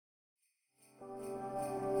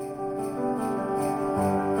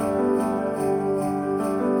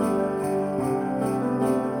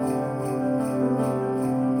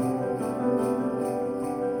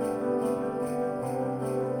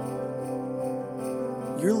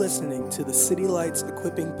You're listening to the City Lights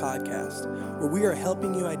Equipping Podcast, where we are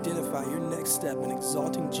helping you identify your next step in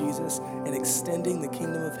exalting Jesus and extending the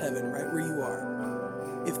kingdom of heaven right where you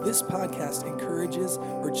are. If this podcast encourages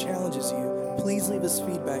or challenges you, please leave us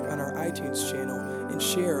feedback on our iTunes channel and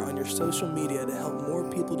share on your social media to help more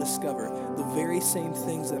people discover the very same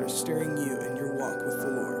things that are stirring you in your walk with the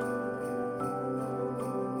Lord.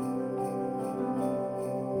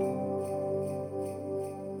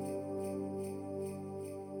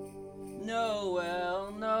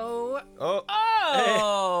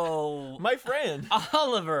 Oh, my friend.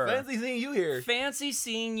 Oliver. Fancy seeing you here. Fancy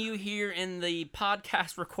seeing you here in the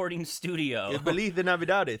podcast recording studio. Feliz de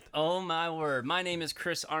Navidades. Oh, my word. My name is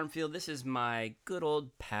Chris Armfield. This is my good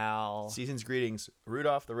old pal. Season's greetings.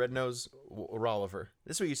 Rudolph the Red-Nosed Rolliver.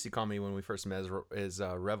 This is what you used to call me when we first met is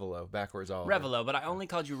Revelo, backwards Oliver. Revelo, but I only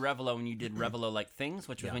called you Revelo when you did Revelo-like things,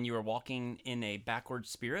 which was when you were walking in a backward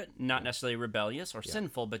spirit, not necessarily rebellious or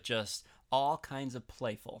sinful, but just all kinds of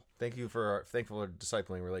playful. Thankful for our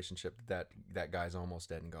discipling relationship. That guy's almost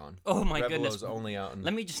dead and gone. Oh my Revelo's goodness! Only out.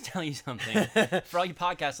 Let me just tell you something. For all you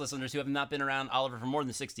podcast listeners who have not been around Oliver for more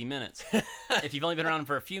than 60 minutes, if you've only been around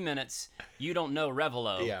for a few minutes, you don't know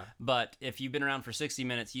Revelo. Yeah. But if you've been around for 60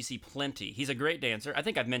 minutes, you see plenty. He's a great dancer. I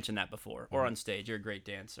think I've mentioned that before, or on stage. You're a great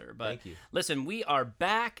dancer. But Thank you. Listen, we are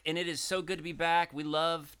back, and it is so good to be back. We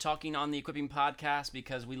love talking on the Equipping Podcast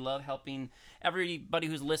because we love helping everybody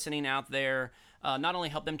who's listening out there. Not only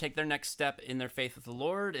help them take their next step in their faith with the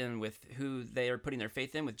Lord and with who they are putting their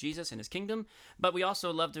faith in with Jesus and his kingdom, but we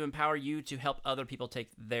also love to empower you to help other people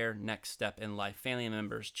take their next step in life, family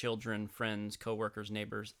members, children, friends, coworkers,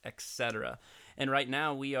 neighbors, etc. And right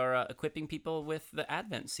now we are equipping people with the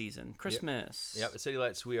Advent season, Christmas. Yep. At City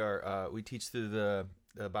Lights, we teach through the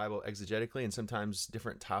Bible exegetically, and sometimes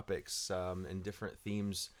different topics and different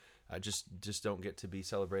themes just don't get to be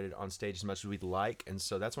celebrated on stage as much as we'd like. And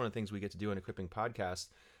so that's one of the things we get to do in Equipping Podcast.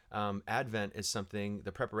 Advent is something,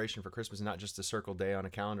 the preparation for Christmas is not just a circle day on a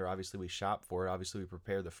calendar. Obviously, we shop for it. Obviously, we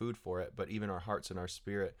prepare the food for it. But even our hearts and our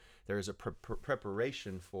spirit, there is a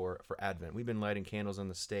preparation for Advent. We've been lighting candles on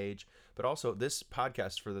the stage. But also, this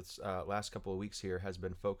podcast for this last couple of weeks here has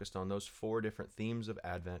been focused on those 4 different themes of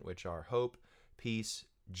Advent, which are hope, peace,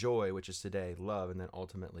 joy, which is today, love, and then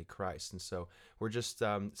ultimately Christ. And so we're just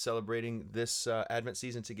celebrating this Advent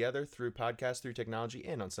season together through podcasts, through technology,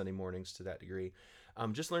 and on Sunday mornings to that degree.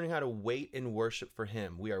 Just learning how to wait in worship for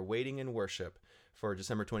Him. We are waiting in worship for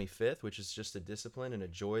December 25th, which is just a discipline and a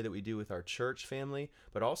joy that we do with our church family.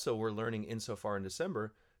 But also we're learning insofar in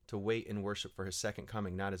December to wait in worship for His second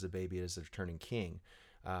coming, not as a baby, as a returning King.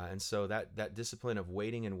 And so that discipline of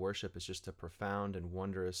waiting in worship is just a profound and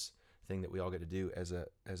wondrous thing that we all get to do as a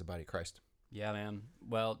body of Christ. Yeah, man.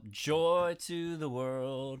 Well, joy to the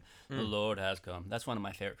world, the Lord has come. That's one of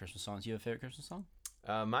my favorite Christmas songs. You have a favorite Christmas song?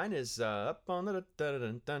 Mine is up on the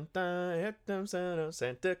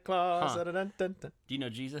Santa Claus. Do you know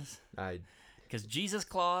Jesus? Because Jesus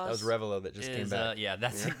Claus. That was Revelo that just came back.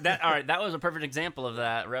 That. All right, that was a perfect example of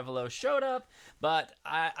that. Revelo showed up, but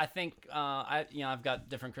I think I've got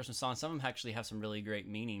different Christmas songs. Some of them actually have some really great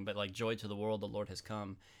meaning, but like "Joy to the World, the Lord has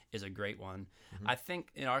come" is a great one. Mm-hmm. I think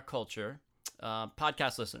in our culture,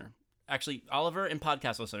 podcast listener, actually Oliver and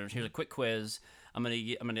podcast listeners, here's a quick quiz. I'm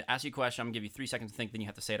gonna ask you a question. I'm gonna give you 3 seconds to think, then you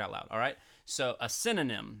have to say it out loud. All right. So a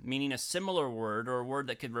synonym, meaning a similar word or a word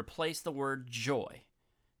that could replace the word joy.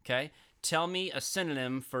 Okay. Tell me a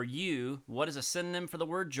synonym for you. What is a synonym for the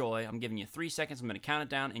word joy? I'm giving you 3 seconds. I'm going to count it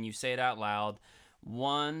down, and you say it out loud.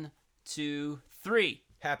 1, 2, 3.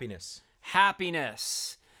 Happiness.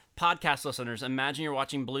 Happiness. Podcast listeners, imagine you're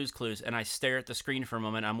watching Blue's Clues, and I stare at the screen for a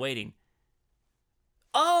moment. I'm waiting.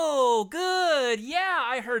 Oh, good. Yeah,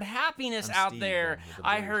 I heard happiness out Steve, there.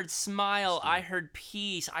 I Blues. heard smile. Steve. I heard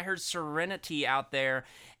peace. I heard serenity out there.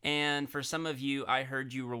 And for some of you, I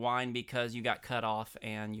heard you rewind because you got cut off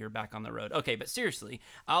and you're back on the road. Okay, but seriously,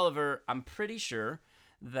 Oliver, I'm pretty sure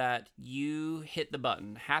that you hit the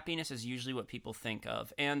button. Happiness is usually what people think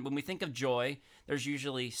of. And when we think of joy, there's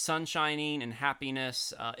usually sun shining and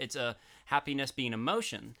happiness. It's a happiness being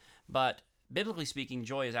emotion. But biblically speaking,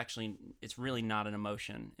 joy is it's really not an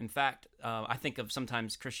emotion. In fact, I think of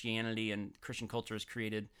sometimes Christianity and Christian culture has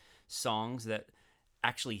created songs that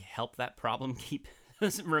actually help that problem keep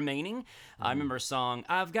remaining. I remember a song,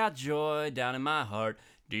 "I've got joy down in my heart,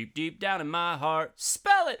 deep, deep down in my heart."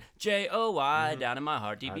 Spell it, Joy, down in my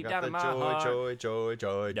heart, deep, deep down in my heart. Joy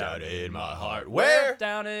down in my heart. Where?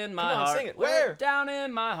 Down in my Come on, heart. sing it. Where? Down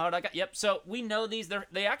in my heart. Yep. So we know these.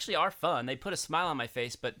 They actually are fun. They put a smile on my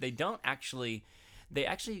face, but they don't actually. They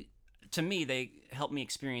actually, to me, they help me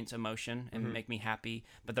experience emotion and make me happy.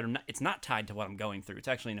 But they're not. It's not tied to what I'm going through. It's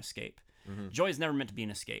actually an escape. Joy is never meant to be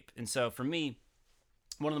an escape. And so for me,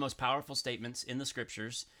 one of the most powerful statements in the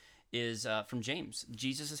scriptures is from James,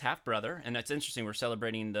 Jesus' half-brother. And that's interesting. We're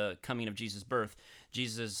celebrating the coming of Jesus' birth.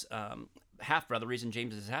 Jesus' half-brother, the reason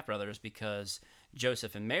James is his half-brother is because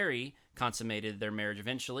Joseph and Mary consummated their marriage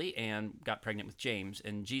eventually and got pregnant with James,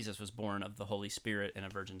 and Jesus was born of the Holy Spirit in a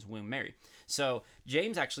virgin's womb, Mary. So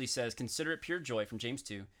James actually says, consider it pure joy, from James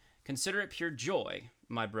 2, consider it pure joy,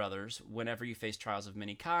 my brothers, whenever you face trials of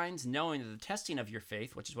many kinds, knowing that the testing of your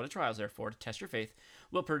faith, which is what a trial is there for, to test your faith,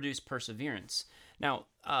 will produce perseverance. Now,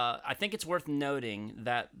 I think it's worth noting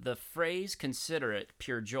that the phrase consider it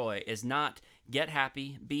pure joy is not get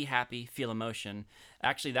happy, be happy, feel emotion.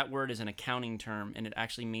 Actually, that word is an accounting term, and it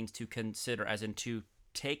actually means to consider, as in to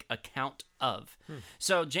take account of.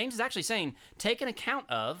 So James is actually saying, take an account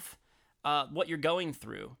of what you're going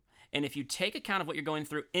through. And if you take account of what you're going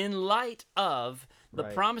through in light of the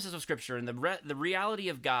promises of Scripture and the reality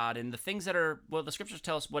of God and the things that are, well, the Scriptures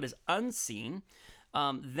tell us what is unseen,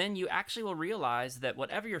 then you actually will realize that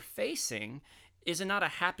whatever you're facing is not a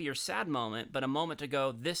happy or sad moment, but a moment to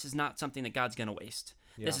go, this is not something that God's going to waste.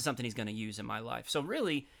 Yeah. This is something he's going to use in my life. So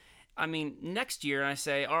really, I mean, next year, I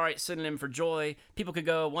say, all right, synonym for joy, people could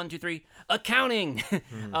go 1, 2, 3, accounting,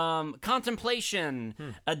 contemplation,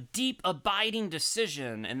 a deep, abiding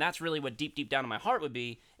decision. And that's really what deep down in my heart would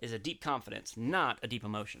be, is a deep confidence, not a deep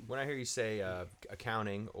emotion. When I hear you say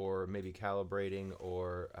accounting or maybe calibrating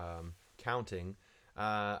or counting,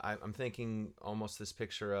 I'm thinking almost this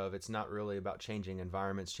picture of it's not really about changing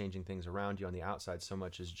environments, changing things around you on the outside so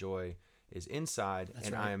much as joy is inside. That's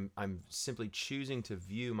and right. I'm simply choosing to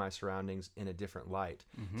view my surroundings in a different light.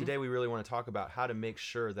 Today we really want to talk about how to make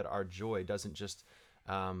sure that our joy doesn't just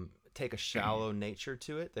take a shallow nature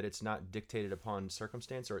to it, that it's not dictated upon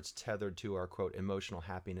circumstance or it's tethered to our, quote, emotional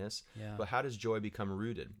happiness. Yeah. But how does joy become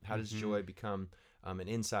rooted? How does joy become an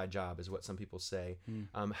inside job, is what some people say.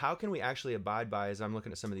 How can we actually abide by, as I'm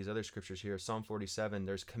looking at some of these other scriptures here, Psalm 47,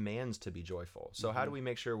 there's commands to be joyful. So how do we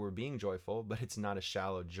make sure we're being joyful, but it's not a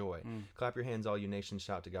shallow joy? Clap your hands, all you nations,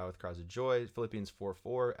 shout to God with cries of joy. Philippians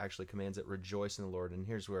 4:4 actually commands it, rejoice in the Lord. And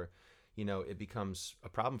here's where, it becomes a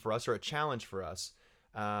problem for us or a challenge for us.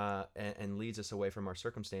 And leads us away from our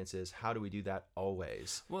circumstances. How do we do that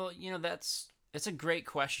always? Well, it's a great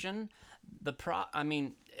question. I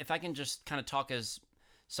mean, if I can just kind of talk as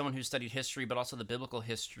someone who studied history, but also the biblical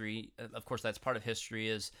history, of course, that's part of history,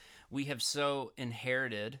 is we have so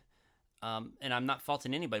inherited, and I'm not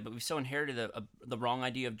faulting anybody, but we've so inherited the wrong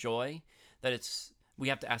idea of joy that we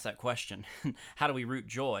have to ask that question. How do we root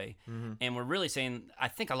joy? And we're really saying, I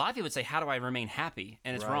think a lot of people would say, how do I remain happy?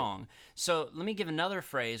 And it's wrong. So let me give another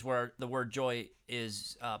phrase where the word joy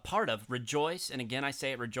is part of. Rejoice, and again I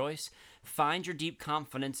say it, rejoice. Find your deep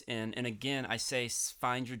confidence in, and again I say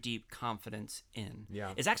find your deep confidence in.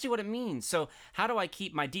 Yeah. It's actually what it means. So how do I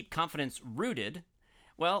keep my deep confidence rooted?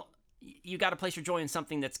 Well, you got to place your joy in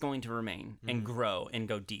something that's going to remain and grow and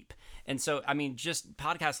go deep. And so, I mean, just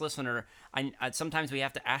podcast listener, I sometimes we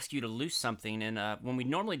have to ask you to loose something. And when we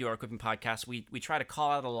normally do our equipping podcast, we try to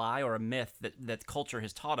call out a lie or a myth that culture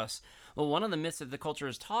has taught us. Well, one of the myths that the culture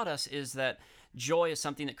has taught us is that joy is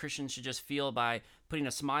something that Christians should just feel by putting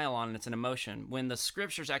a smile on, and it's an emotion. When the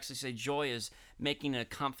scriptures actually say joy is making a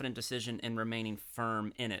confident decision and remaining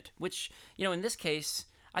firm in it, which, in this case,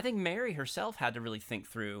 I think Mary herself had to really think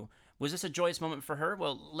through. Was this a joyous moment for her?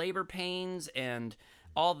 Well, labor pains and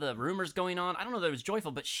all the rumors going on, I don't know that it was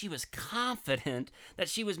joyful, but she was confident that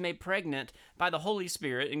she was made pregnant by the Holy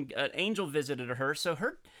Spirit, and an angel visited her. So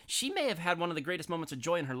she may have had one of the greatest moments of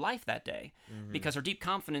joy in her life that day, because her deep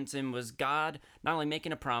confidence in was God not only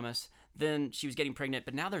making a promise, then she was getting pregnant,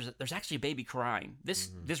 but now there's actually a baby crying. This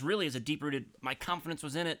really is a deep-rooted, my confidence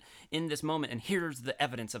was in it in this moment, and here's the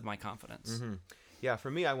evidence of my confidence. Yeah,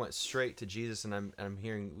 for me, I went straight to Jesus, and I'm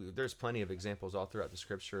hearing there's plenty of examples all throughout the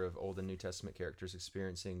Scripture of Old and New Testament characters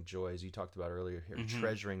experiencing joy, as you talked about earlier here,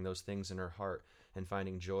 treasuring those things in her heart and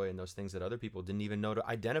finding joy in those things that other people didn't even know to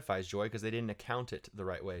identify as joy because they didn't account it the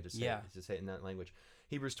right way to say it in that language.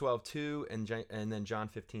 Hebrews 12:2 and then John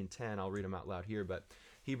 15:10. I'll read them out loud here, but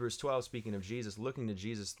Hebrews 12, speaking of Jesus, looking to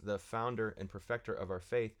Jesus, the founder and perfecter of our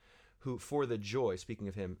faith, who for the joy, speaking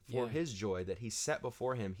of him, for his joy that he set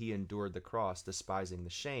before him, he endured the cross, despising the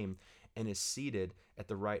shame, and is seated at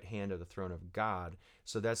the right hand of the throne of God.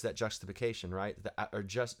 So that's that juxtaposition, right?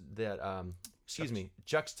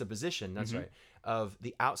 Juxtaposition, that's right, of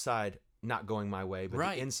the outside not going my way, but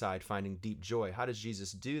Right. the inside finding deep joy. How does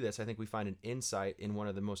Jesus do this? I think we find an insight in one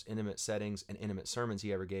of the most intimate settings and intimate sermons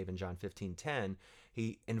he ever gave in John 15:10.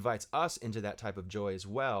 He invites us into that type of joy as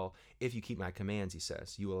well. If you keep my commands, he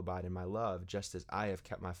says, you will abide in my love, just as I have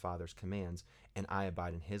kept my Father's commands, and I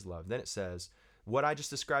abide in his love. Then it says, what I just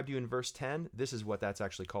described to you in verse 10, this is what that's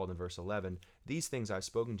actually called in verse 11. These things I've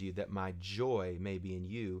spoken to you, that my joy may be in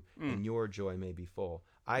you, and your joy may be full.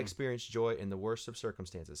 I experienced joy in the worst of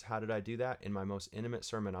circumstances. How did I do that? In my most intimate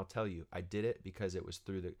sermon, I'll tell you, I did it because it was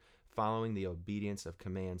through the following the obedience of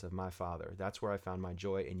commands of my Father. That's where I found my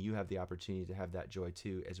joy, and you have the opportunity to have that joy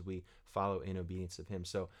too as we follow in obedience of him.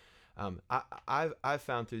 So I've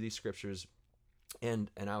found through these scriptures, and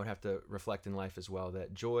I would have to reflect in life as well,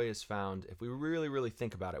 that joy is found, if we really, really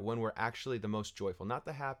think about it, when we're actually the most joyful, not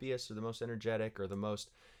the happiest or the most energetic or the most,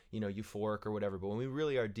 euphoric or whatever, but when we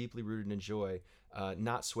really are deeply rooted in joy,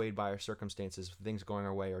 not swayed by our circumstances, things going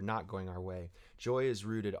our way or not going our way. Joy is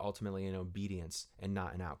rooted ultimately in obedience and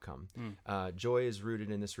not an outcome. Joy is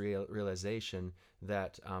rooted in this realization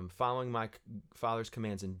that following my Father's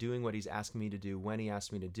commands and doing what he's asking me to do when he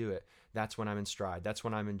asked me to do it, that's when I'm in stride. That's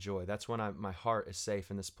when I'm in joy. That's when my heart is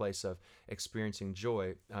safe in this place of experiencing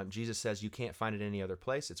joy. Jesus says you can't find it any other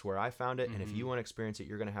place. It's where I found it. And if you want to experience it,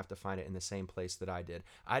 you're going to have to find it in the same place that I did.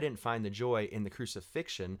 I didn't find the joy in the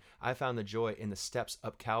crucifixion. I found the joy in the steps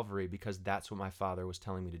up Calvary, because that's what my Father was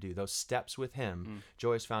telling me to do. Those steps with him,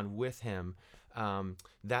 joy is found with him.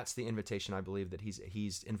 That's the invitation I believe that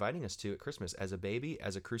he's inviting us to at Christmas, as a baby,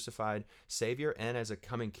 as a crucified Savior, and as a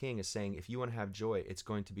coming King, is saying, if you want to have joy, it's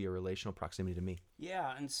going to be a relational proximity to me.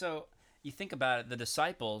 Yeah, and so you think about it, the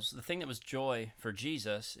disciples, the thing that was joy for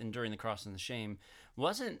Jesus enduring the cross and the shame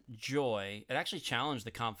wasn't joy. It actually challenged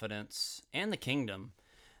the confidence and the kingdom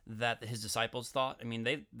that his disciples thought. I mean,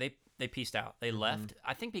 they pieced out. They left,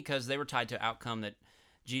 I think, because they were tied to outcome that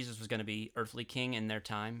Jesus was going to be earthly king in their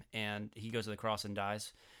time, and he goes to the cross and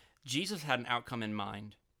dies. Jesus had an outcome in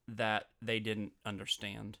mind that they didn't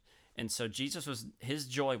understand. And so his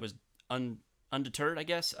joy was undeterred, I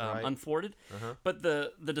guess, Right. unthwarted. But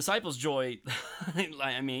the disciples' joy,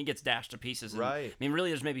 I mean, it gets dashed to pieces. And, Right. I mean, really,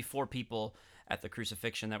 there's maybe 4 people at the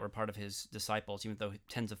crucifixion that were part of his disciples, even though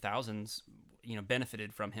tens of thousands,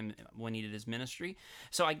 benefited from him when he did his ministry.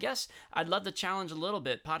 So I guess I'd love to challenge a little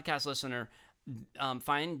bit, podcast listener,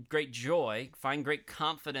 find great joy, find great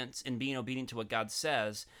confidence in being obedient to what God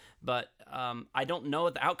says, but I don't know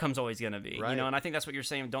what the outcome's always going to be, Right. and I think that's what you're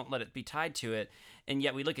saying, don't let it be tied to it. And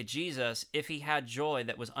yet we look at Jesus, if he had joy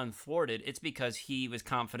that was unthwarted, it's because he was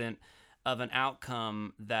confident of an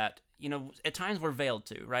outcome that, at times we're veiled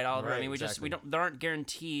to, right, Oliver? Right, I mean, exactly. there aren't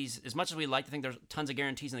guarantees, as much as we like to think there's tons of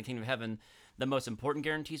guarantees in the kingdom of heaven. The most important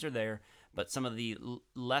guarantees are there, but some of the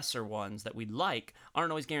lesser ones that we'd like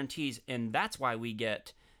aren't always guarantees, and that's why we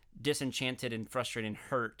get disenchanted and frustrated and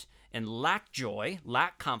hurt and lack joy,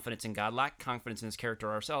 lack confidence in God, lack confidence in his character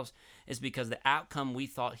or ourselves, is because the outcome we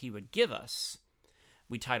thought he would give us,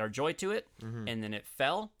 we tied our joy to it, and then it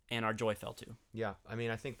fell, and our joy fell too. Yeah, I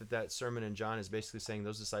mean, I think that sermon in John is basically saying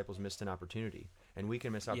those disciples missed an opportunity, and we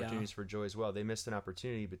can miss opportunities for joy as well. They missed an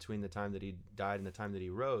opportunity between the time that he died and the time that he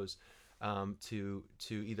rose, to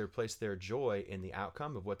either place their joy in the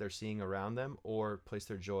outcome of what they're seeing around them, or place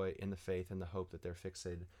their joy in the faith and the hope that they're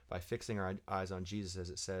fixated by fixing our eyes on Jesus,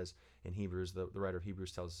 as it says in Hebrews. The writer of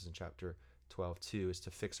Hebrews tells us in chapter 12:2 is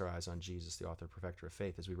to fix our eyes on Jesus, the author and perfecter of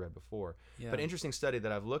faith, as we read before. Yeah. But interesting study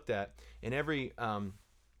that I've looked at, in every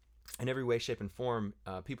way, shape, and form,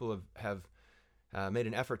 people have made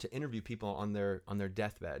an effort to interview people on their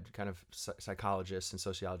deathbed. Kind of psychologists and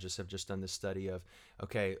sociologists have just done this study of,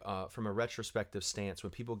 okay, from a retrospective stance,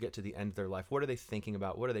 when people get to the end of their life, what are they thinking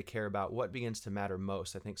about? What do they care about? What begins to matter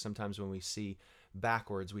most? I think sometimes when we see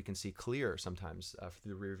backwards, we can see clearer sometimes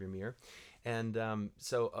through the rearview mirror. And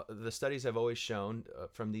so the studies have always shown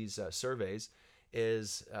from these surveys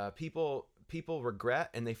is people regret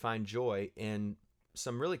and they find joy in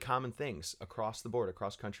some really common things across the board,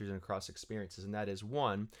 across countries and across experiences. And that is,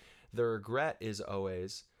 one, the regret is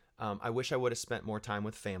always, I wish I would have spent more time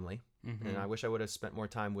with family. And I wish I would have spent more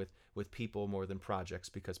time with people more than projects,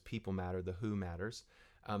 because people matter, the who matters.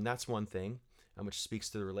 That's one thing, which speaks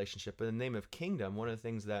to the relationship. But in the name of kingdom, one of the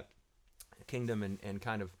things that kingdom and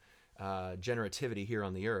kind of generativity here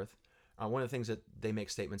on the earth, one of the things that they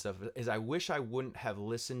make statements of is, I wish I wouldn't have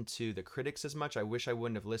listened to the critics as much. I wish I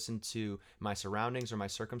wouldn't have listened to my surroundings or my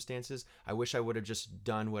circumstances. I wish I would have just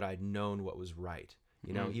done what I'd known what was right.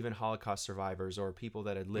 You know, even Holocaust survivors or people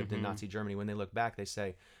that had lived in Nazi Germany, when they look back, they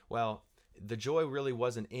say, well, the joy really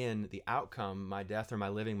wasn't in the outcome, my death or my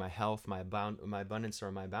living, my health, my abundance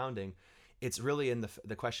or my abounding. It's really in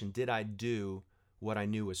the question, did I do what I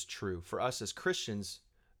knew was true. For us as Christians,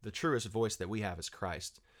 the truest voice that we have is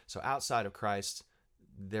Christ. So outside of Christ,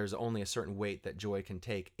 there's only a certain weight that joy can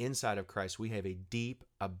take. Inside of Christ, we have a deep,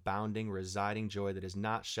 abounding, residing joy that is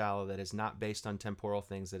not shallow, that is not based on temporal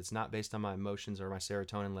things, that it's not based on my emotions or my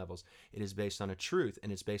serotonin levels. It is based on a truth,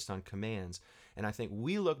 and it's based on commands. And I think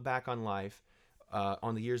we look back on life,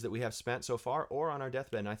 on the years that we have spent so far, or on our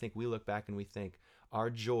deathbed, and I think we look back and we think, our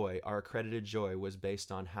joy, our accredited joy, was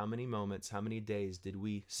based on how many moments, how many days did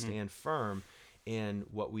we stand firm in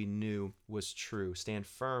what we knew was true, stand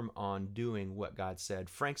firm on doing what God said.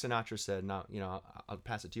 Frank Sinatra said, now, I'll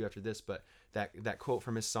pass it to you after this, but that quote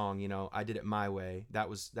from his song, I did it my way.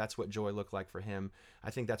 That's what joy looked like for him.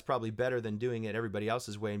 I think that's probably better than doing it everybody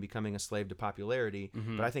else's way and becoming a slave to popularity.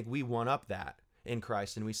 But I think we one up that in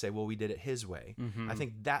Christ, and we say, well, we did it his way. I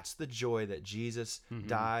think that's the joy that Jesus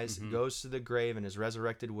dies, goes to the grave, and is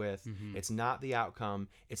resurrected with. It's not the outcome.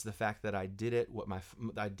 It's the fact that I did it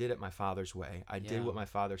my Father's way. I did what my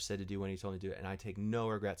Father said to do when he told me to do it, and I take no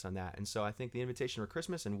regrets on that. And so I think the invitation for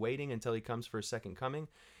Christmas and waiting until he comes for his second coming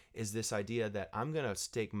is this idea that I'm going to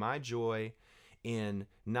stake my joy in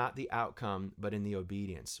not the outcome, but in the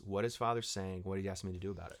obedience. What is Father saying? What did he ask me to do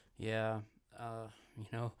about it? Yeah,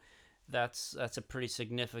 that's a pretty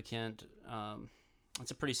significant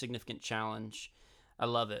challenge. I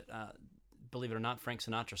love it. Believe it or not, Frank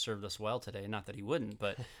Sinatra served us well today. Not that he wouldn't,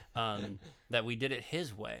 but that we did it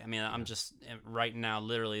his way. I mean, I'm just right now,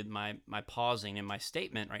 literally, my pausing in my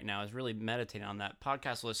statement right now is really meditating on that.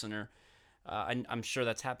 Podcast listener, I'm sure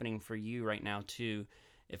that's happening for you right now too.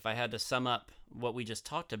 If I had to sum up what we just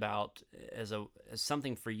talked about as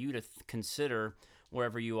something for you to consider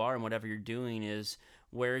wherever you are and whatever you're doing is,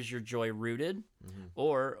 where's your joy rooted,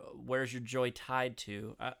 or where's your joy tied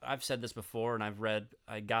to? I've said this before, and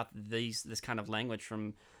I got this kind of language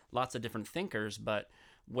from lots of different thinkers, but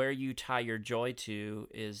where you tie your joy to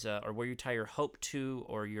is, or where you tie your hope to,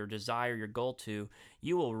 or your desire, your goal to,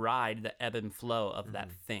 you will ride the ebb and flow of that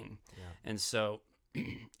thing. Yeah. And so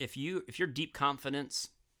if your deep confidence,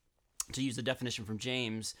 to use the definition from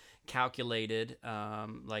James, calculated,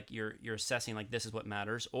 like you're assessing, like this is what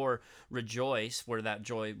matters, or rejoice, where that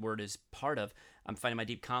joy word is part of, I'm finding my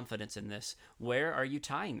deep confidence in this. Where are you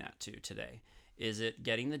tying that to today? Is it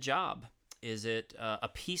getting the job? Is it a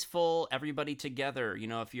peaceful everybody together?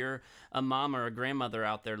 If you're a mom or a grandmother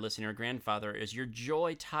out there listening, or a grandfather, is your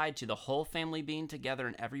joy tied to the whole family being together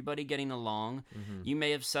and everybody getting along? You may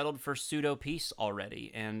have settled for pseudo peace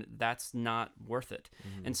already, and that's not worth it.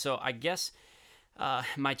 And so I guess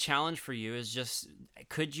my challenge for you is just,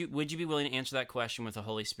 would you be willing to answer that question with the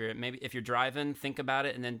Holy Spirit? Maybe if you're driving, think about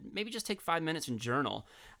it, and then maybe just take 5 minutes and journal.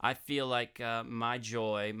 I feel like my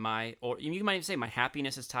joy, or you might even say my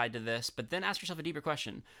happiness is tied to this, but then ask yourself a deeper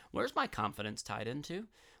question. Where's my confidence tied into?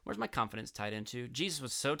 Where's my confidence tied into? Jesus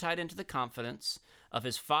was so tied into the confidence of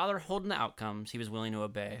his Father holding the outcomes, he was willing to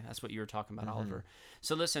obey. That's what you were talking about, Oliver.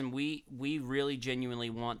 So listen, we really genuinely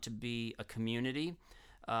want to be a community.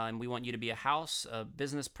 And we want you to be a house, a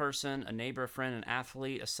business person, a neighbor, a friend, an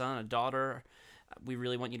athlete, a son, a daughter. We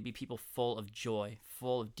really want you to be people full of joy,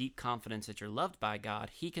 full of deep confidence that you're loved by God.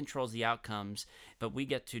 He controls the outcomes, but we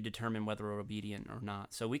get to determine whether we're obedient or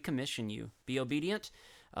not. So we commission you. Be obedient.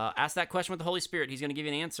 Ask that question with the Holy Spirit. He's going to give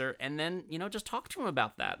you an answer. And then, just talk to him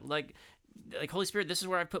about that. Like, Holy Spirit, this is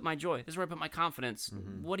where I put my joy. This is where I put my confidence.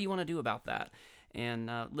 What do you want to do about that? And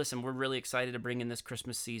listen, we're really excited to bring in this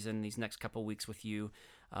Christmas season, these next couple weeks with you.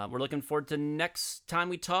 We're looking forward to next time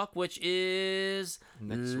we talk, which is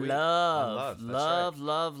next week.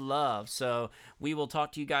 Love. So we will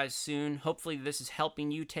talk to you guys soon. Hopefully this is helping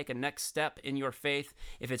you take a next step in your faith.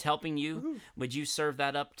 If it's helping you, would you serve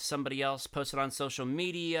that up to somebody else? Post it on social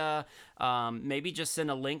media. Maybe just send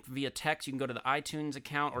a link via text. You can go to the iTunes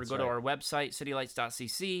account or to our website,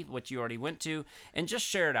 citylights.cc, which you already went to, and just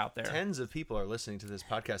share it out there. Tens of people are listening to this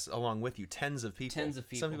podcast along with you. Tens of people.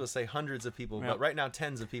 Some people say hundreds of people, but right now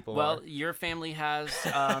tens of people. Well, your family has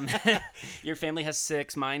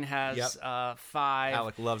 6. Mine has 5.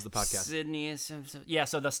 Alec loves the podcast. Sydney is,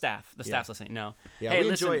 so the staff's listening. No. Yeah, hey, we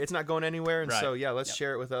enjoy it. It's not going anywhere, and so let's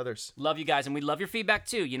share it with others. Love you guys, and we love your feedback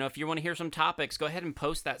too. If you want to hear some topics, go ahead and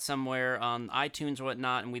post that somewhere on iTunes or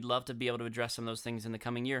whatnot, and we'd love to be able to address some of those things in the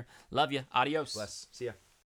coming year. Love you. Adios. Bless. See ya.